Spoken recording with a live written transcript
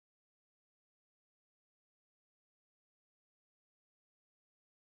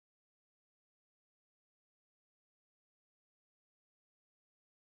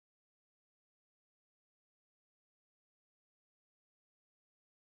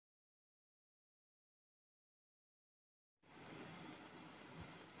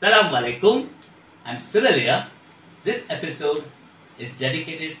Assalamu alaikum. I'm still here. This episode is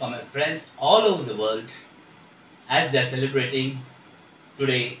dedicated for my friends all over the world as they're celebrating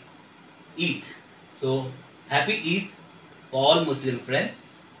today Eid. So happy Eid for all Muslim friends.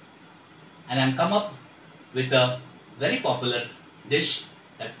 And I'm come up with a very popular dish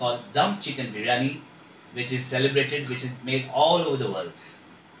that's called Dum Chicken Biryani, which is celebrated, which is made all over the world.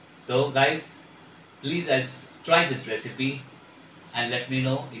 So guys, please try this recipe and let me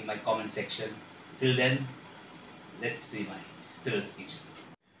know in my comment section. Till then, let's see my Cyril's kitchen.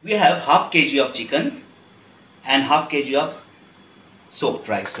 We have half kg of chicken and half kg of soaked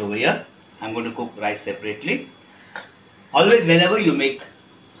rice over here. I'm going to cook rice separately. Always whenever you make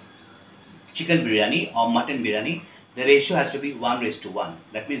chicken biryani or mutton biryani, the ratio has to be 1:1.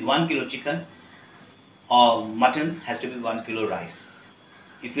 That means 1 kilo chicken or mutton has to be 1 kilo rice.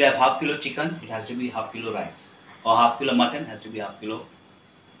 If you have half kilo chicken, it has to be half kilo rice, or half kilo mutton has to be half kilo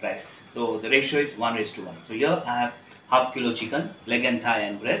rice. So the ratio is 1:1. So here I have half kilo chicken, leg and thigh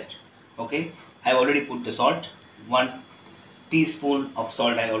and breast. Okay, I already put the salt. 1 teaspoon of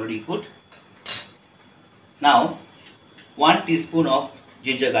salt I already put. Now 1 teaspoon of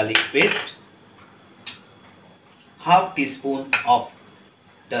ginger garlic paste, half teaspoon of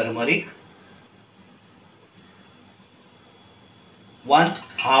turmeric,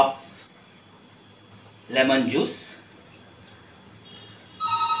 1/2 lemon juice,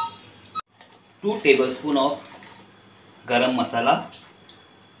 2 tablespoons of garam masala.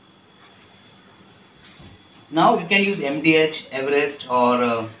 Now you can use MDH, Everest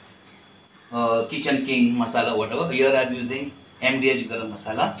or Kitchen King masala, whatever. Here I am using MDH garam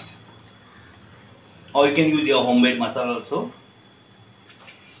masala, or you can use your homemade masala also.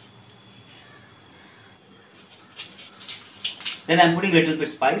 Then I am putting little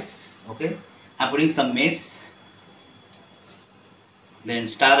bit spice. Okay, I am putting some mace, then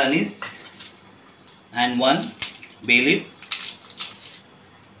star anise and 1 bay leaf.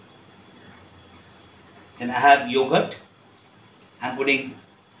 Then I have yogurt. I am putting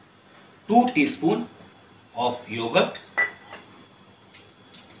 2 teaspoons of yogurt.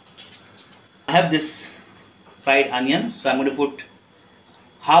 I have this fried onion, so I am going to put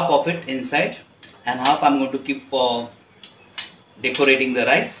half of it inside and half I am going to keep for decorating the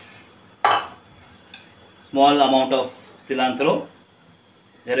rice. Small amount of cilantro.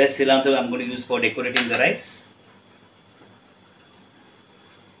 The rest cilantro I am going to use for decorating the rice.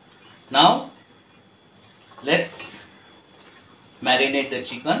 Now let's marinate the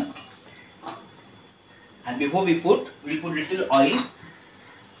chicken. And before we'll put little oil.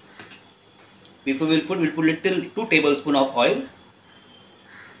 Before we'll put little 2 tablespoons of oil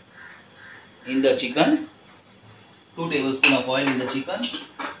in the chicken. 2 tablespoons of oil in the chicken.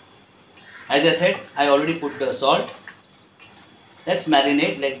 As I said, I already put the salt. Let's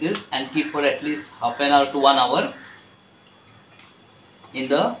marinate like this and keep for at least half an hour to 1 hour in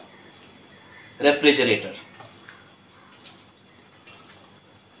the refrigerator.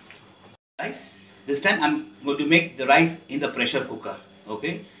 Rice. This time I'm going to make the rice in the pressure cooker.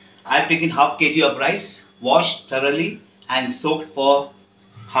 Okay, I have taken half kg of rice, washed thoroughly and soaked for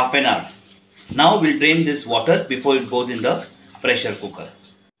half an hour. Now we'll drain this water before it goes in the pressure cooker.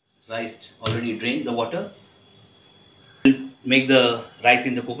 Rice already drained the water. We'll make the rice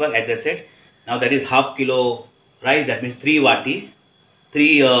in the cooker as I said. Now that is half kilo rice, that means 3 vati,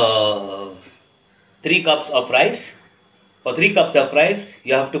 3 cups of rice. For 3 cups of rice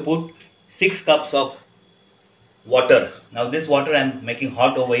you have to put 6 cups of water. Now this water I am making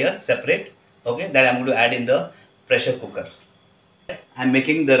hot over here separate. Okay, that I am going to add in the pressure cooker. I am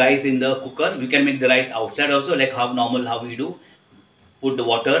making the rice in the cooker. We can make the rice outside also, like how we do. Put the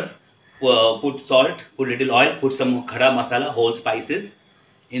water, put salt, put little oil, put some khada masala, whole spices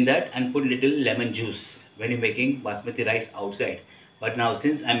in that, and put little lemon juice when you're making basmati rice outside. But now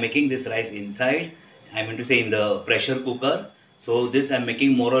since I'm making this rice inside, I mean to say in the pressure cooker, so this I'm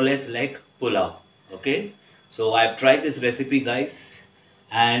making more or less like pulao. Okay, so I've tried this recipe guys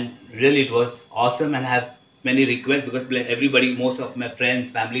and really it was awesome, and I have many requests because everybody, most of my friends,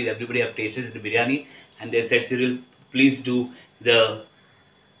 families, everybody have tasted the biryani and they said, Cyril, please do the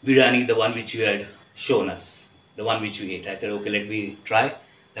biryani, the one which you had shown us, the one which we ate. I said, okay, let me try.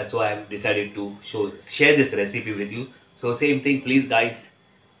 That's why I've decided to share this recipe with you. So same thing, please guys,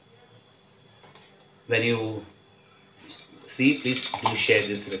 when you see, please do share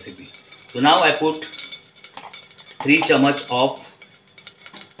this recipe. So now I put 3 chamuch of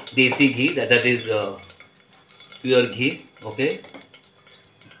desi ghee, that is pure ghee. Okay,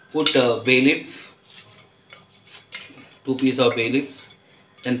 put bay leaf, 2 pieces of bay leaf,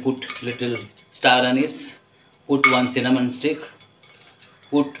 then put little star anise, put 1 cinnamon stick,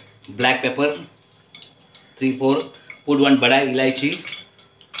 put black pepper, 3 4. Put one bada ilaichi,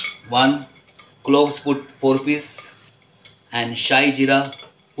 one cloves, put 4 piece, and shai jeera,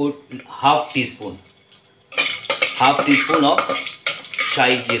 put half teaspoon of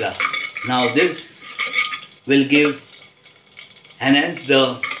shai jeera. Now this will enhance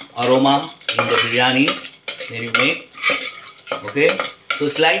the aroma in the biryani when you make. Okay, so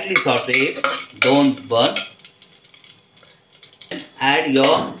slightly saute it, don't burn. Add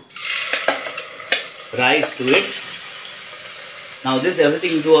your rice to it. Now this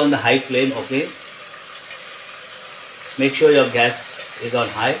everything you do on the high flame. Okay, make sure your gas is on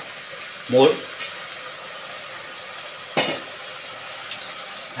high mode.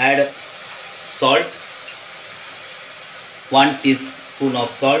 Add salt, 1 teaspoon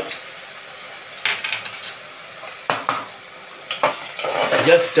of salt.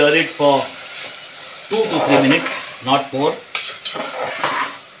 Just stir it for 2 to 3 minutes, not more.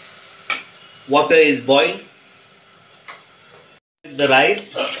 Water is boiled. The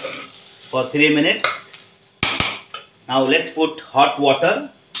rice for 3 minutes. Now let's put hot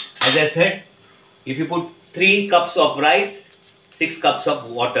water. As I said, if you put 3 cups of rice, 6 cups of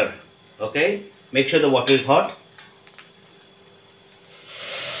water. Okay, make sure the water is hot.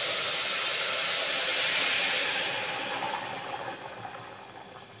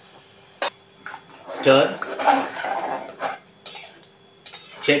 Stir.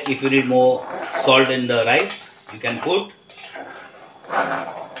 Check if you need more salt in the rice, you can put.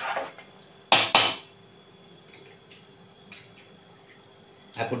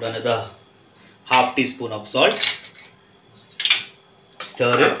 I put another half teaspoon of salt.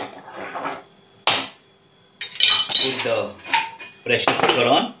 Stir it. Put the pressure cooker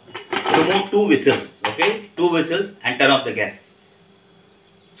on. Remove 2 whistles. Okay, 2 whistles and turn off the gas.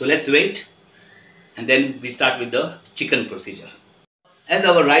 So let's wait, and then we start with the chicken procedure. As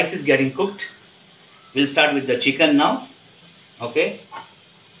our rice is getting cooked, we'll start with the chicken now. Okay,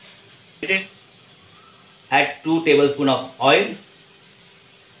 add 2 tablespoons of oil.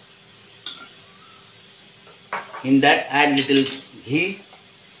 In that add little ghee,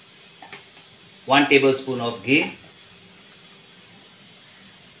 1 tablespoon of ghee.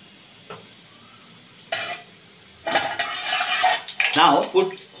 Now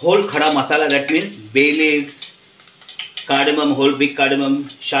put whole khada masala, that means bay leaves, cardamom, whole big cardamom,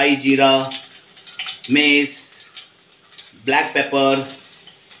 shai jeera, mace, black pepper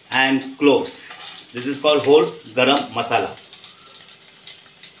and cloves. This is called whole garam masala.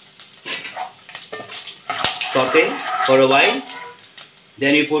 Saute for a while.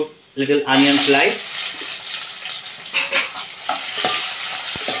 Then you put little onion slice.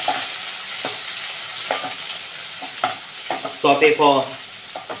 Saute for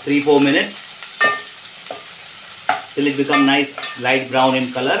 3-4 minutes till it becomes nice light brown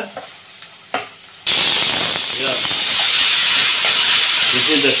in color. Here, this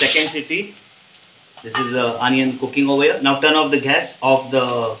is the second city. This is the onion cooking over here. Now turn off the gas of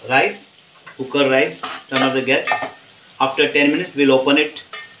the rice, cooker rice. Turn off the gas. After 10 minutes we'll open it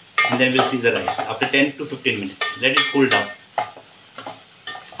and then we'll see the rice. After 10 to 15 minutes. Let it cool down.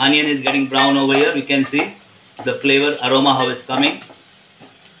 Onion is getting brown over here. You can see the flavor, aroma, how it's coming.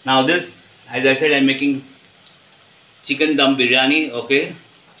 Now this, as I said, I'm making chicken dum biryani. Okay,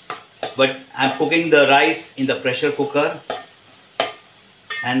 but I'm cooking the rice in the pressure cooker,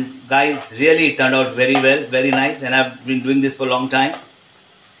 and guys, really it turned out very well, very nice, and I've been doing this for a long time.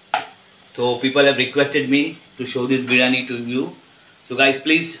 So people have requested me to show this biryani to you. So guys,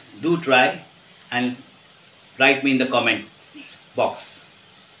 please do try and write me in the comment box.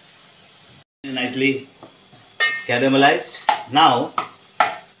 Nicely caramelized. Now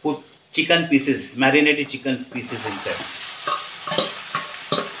put chicken pieces, marinated chicken pieces inside.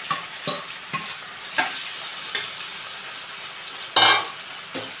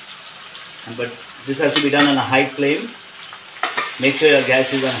 But this has to be done on a high flame. Make sure your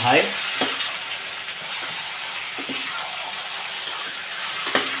gas is on high.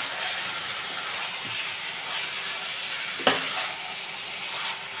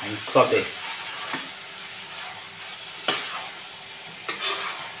 And saute.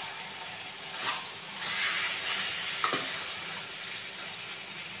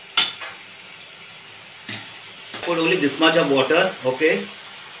 Put only this much of water, okay,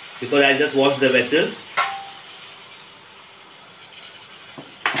 because I just washed the vessel.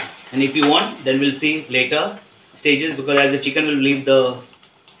 And if you want, then we'll see later stages, because as the chicken will leave the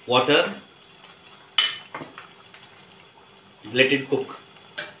water, let it cook.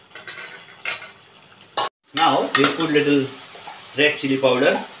 Now we'll put little red chilli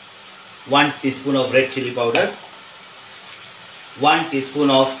powder, 1 teaspoon of red chilli powder. 1 teaspoon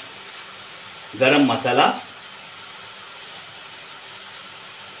of garam masala,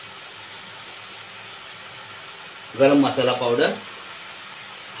 powder,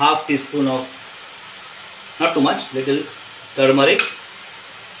 half teaspoon of, not too much, little turmeric,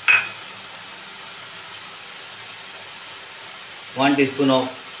 1 teaspoon of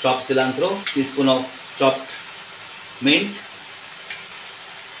chopped cilantro, teaspoon of chopped mint,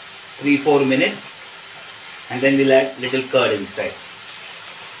 3-4 minutes, and then we'll add little curd inside.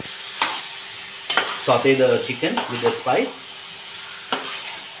 Saute the chicken with the spice.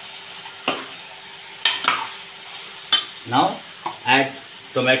 Now add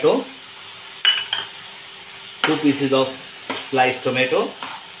tomato, 2 pieces of sliced tomato.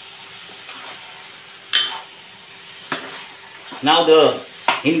 Now the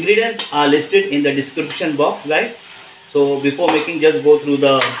ingredients are listed in the description box, guys. So before making, just go through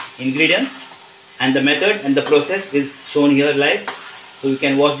the ingredients, and the method and the process is shown here live. So you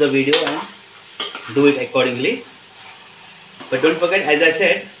can watch the video and do it accordingly. But don't forget, as I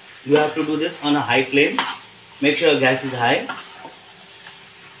said, you have to do this on a high flame. Make sure gas is high.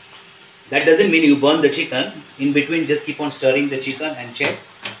 That doesn't mean you burn the chicken. In between, just keep on stirring the chicken and check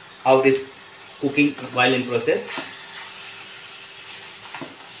how it is cooking while in process.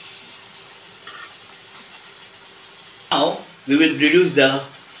 Now we will reduce the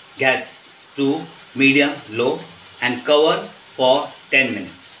gas to medium low and cover for 10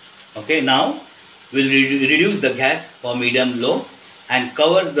 minutes. Okay, now we'll reduce the gas for medium low and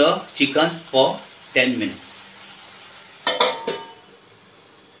cover the chicken for 10 minutes.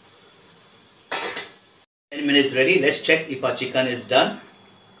 10 minutes ready. Let's check if our chicken is done.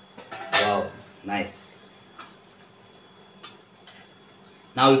 Wow, nice.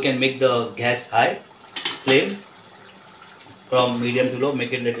 Now you can make the gas high flame. From medium to low,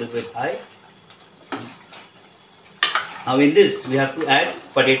 make it a little bit high. Now in this, we have to add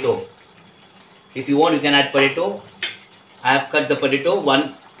potato. If you want, you can add potato. I have cut the potato,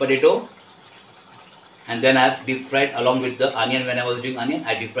 1 potato, and then I have deep fried along with the onion. When I was doing onion,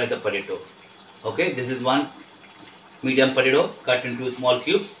 I deep fried the potato. Okay, this is 1 medium potato cut into small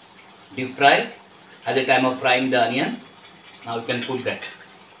cubes, deep fried at the time of frying the onion. Now you can put that.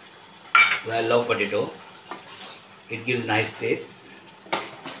 So I love potato. It gives nice taste.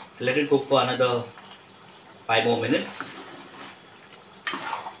 Let it cook for another 5 more minutes.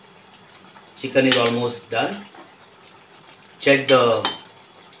 Chicken is almost done. Check the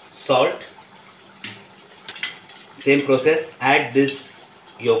salt. Same process. Add this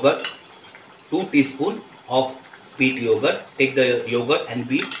yogurt. 2 teaspoons of beet yogurt. Take the yogurt and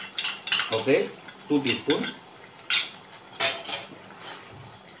beat. Okay, 2 teaspoons.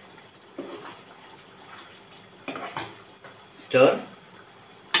 Stir.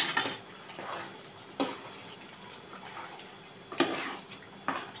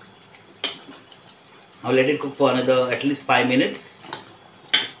 Now let it cook for another at least 5 minutes.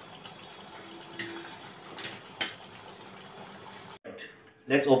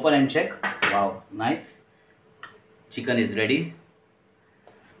 Let's open and check. Wow, nice. Chicken is ready.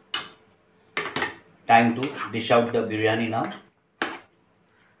 Time to dish out the biryani now.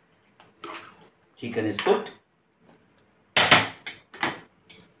 Chicken is cooked.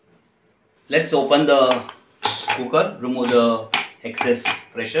 Let's open the cooker, remove the excess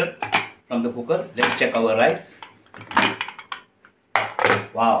pressure from the cooker. Let's check our rice.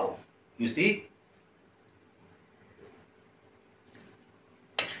 Wow, you see,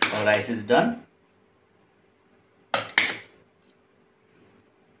 our rice is done.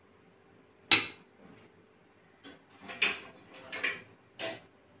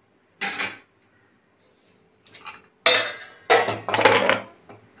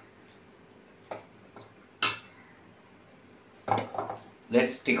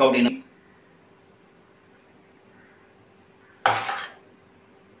 Let's take out in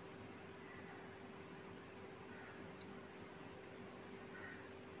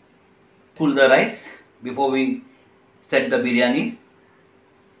cool the rice before we set the biryani.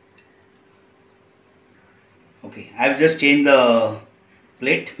 Okay, I have just changed the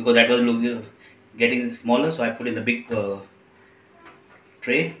plate because that was getting smaller, so I put in the big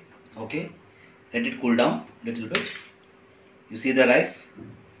tray. Okay, let it cool down a little bit. You see the rice,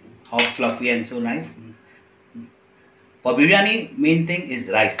 how fluffy and so nice. For biryani, main thing is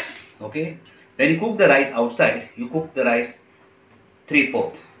rice. Okay, when you cook the rice outside, you cook the rice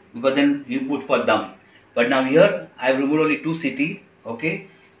 3/4 because then you put for dum. But now here I have removed only 2 city. Okay,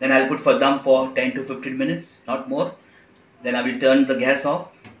 then I'll put for dum for 10 to 15 minutes, not more. Then I will turn the gas off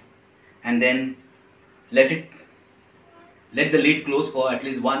and then let the lid close for at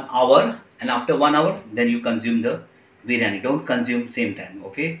least 1 hour, and after 1 hour then you consume the biryani. Don't consume same time,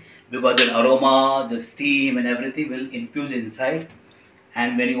 okay? Because the aroma, the steam and everything will infuse inside,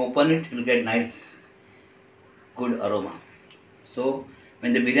 and when you open it, you'll get nice, good aroma. So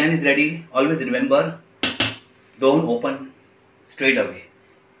when the biryani is ready, always remember, don't open straight away.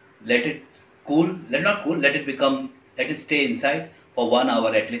 Let it cool, let it stay inside for 1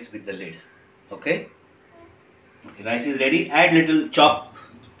 hour at least with the lid. Okay? Okay, rice is ready. Add little chopped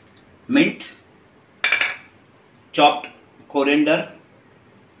mint, chopped coriander,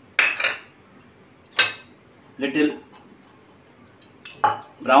 little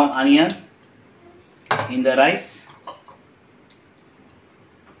brown onion in the rice,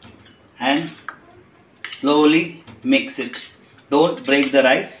 and slowly mix it. Don't break the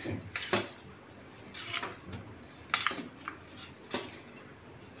rice.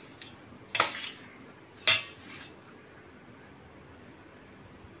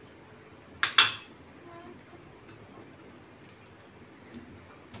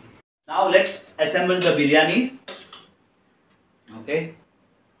 Now let's assemble the biryani. Okay.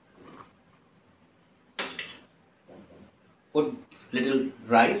 Put little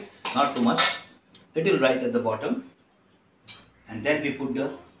rice, not too much, little rice at the bottom, and then we put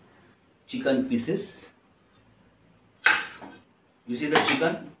the chicken pieces. You see the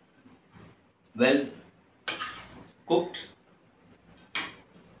chicken well cooked.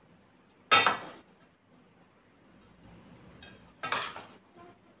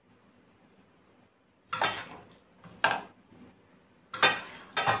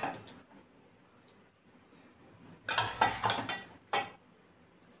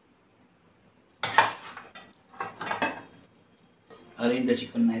 Arrange the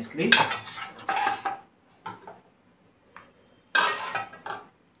chicken nicely.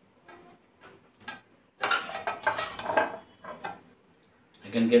 I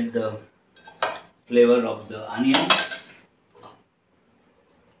can get the flavor of the onions.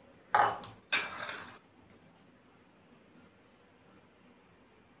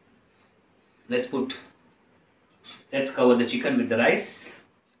 Let's cover the chicken with the rice.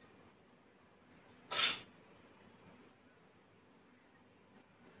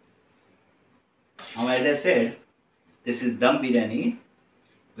 Now, as I said, this is dum biryani.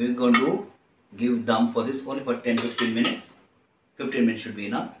 We're going to give dum for this only for 10-15 minutes. 15 minutes should be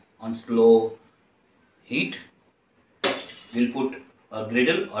enough on slow heat. We'll put a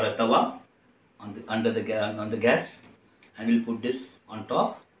griddle or a tawa on the gas, and we'll put this on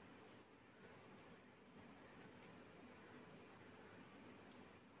top.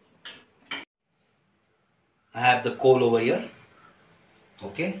 I have the coal over here.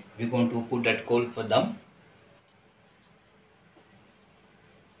 Okay, we're going to put that coal for dum.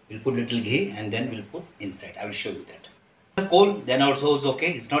 We'll put little ghee and then we'll put inside. I will show you that. The coal then also is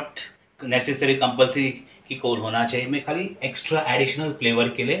okay. It's not necessary compulsory कि coal होना चाहिए. मैं खाली extra additional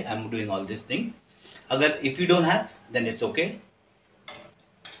flavor के लिए I'm doing all this thing. अगर if you don't have, then it's okay.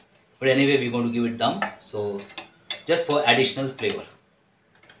 But anyway, we're going to give it dum. So just for additional flavor.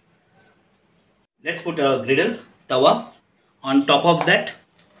 Let's put a griddle tawa. On top of that,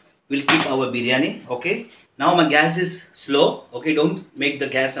 we'll keep our biryani. Okay. Now my gas is slow. Okay, don't make the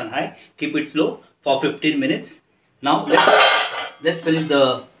gas on high. Keep it slow for 15 minutes. Now let's finish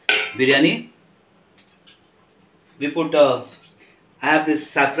the biryani. We put I have this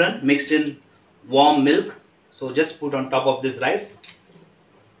saffron mixed in warm milk. So just put on top of this rice.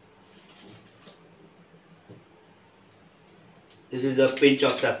 This is a pinch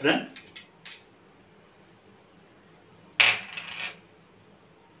of saffron.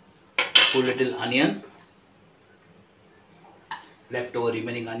 Put little onion, leftover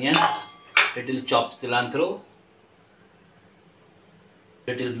remaining onion, little chopped cilantro,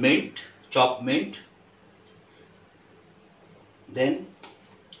 little mint, chopped mint, then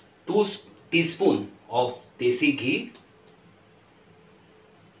 2 teaspoons of desi ghee.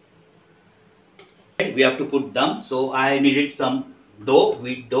 We have to put dum, so I needed some dough,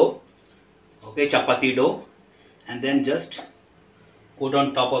 wheat dough, okay, chapati dough, and then just put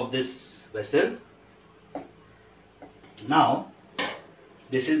on top of this vessel. Now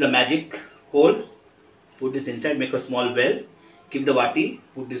this is the magic coal. Put this inside, make a small well, keep the vati,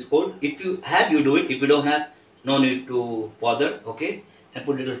 put this coal. If you have, you do it. If you don't have, no need to bother. Okay, and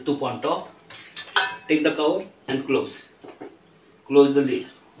put a little tup on top. Take the cover and close the lid.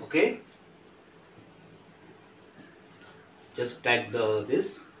 Okay, just tag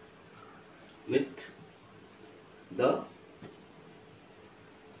this with the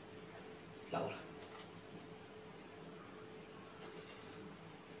flour.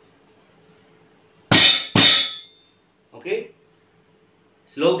 Okay,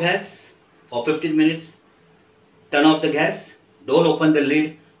 slow gas for 15 minutes. turn off the gas. Don't open the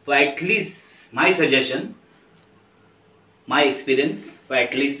lid for at least, my suggestion, my experience, for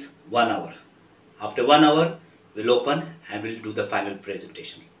at least 1 hour. After 1 hour, we'll open and we'll do the final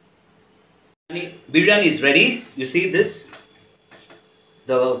presentation. Biryani is ready. You see this?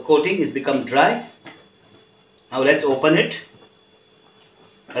 The coating is become dry. Now let's open it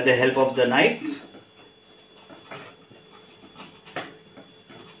with the help of the knife.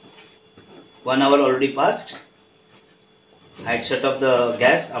 1 hour already passed. I had shut off the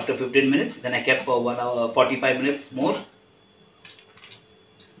gas after 15 minutes. Then I kept for 1 hour, 45 minutes more.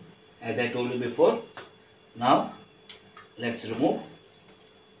 As I told you before. Now let's remove.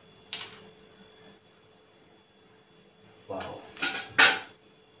 Wow,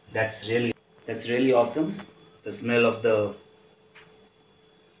 that's really awesome. The smell of the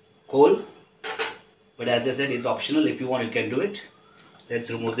coal. But as I said, it's optional. If you want, you can do it. Let's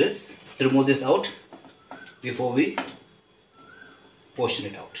remove this. Remove this out before we portion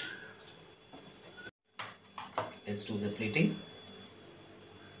it out. Let's do the plating.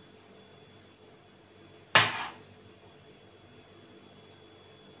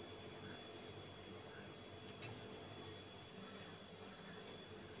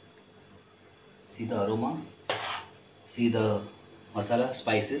 See the aroma, see the masala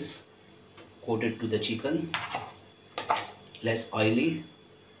spices coated to the chicken, less oily.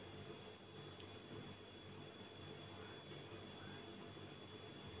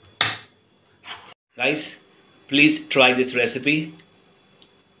 Guys, please try this recipe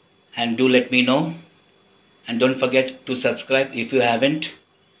and do let me know, and don't forget to subscribe if you haven't,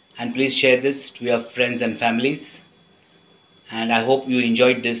 and please share this to your friends and families. And I hope you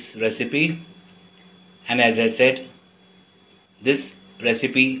enjoyed this recipe. And as I said, this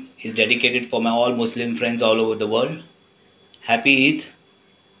recipe is dedicated for my all Muslim friends all over the world. Happy Eid.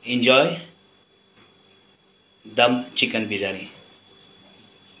 Enjoy Dum Chicken Biryani.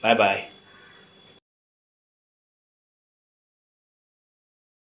 Bye bye.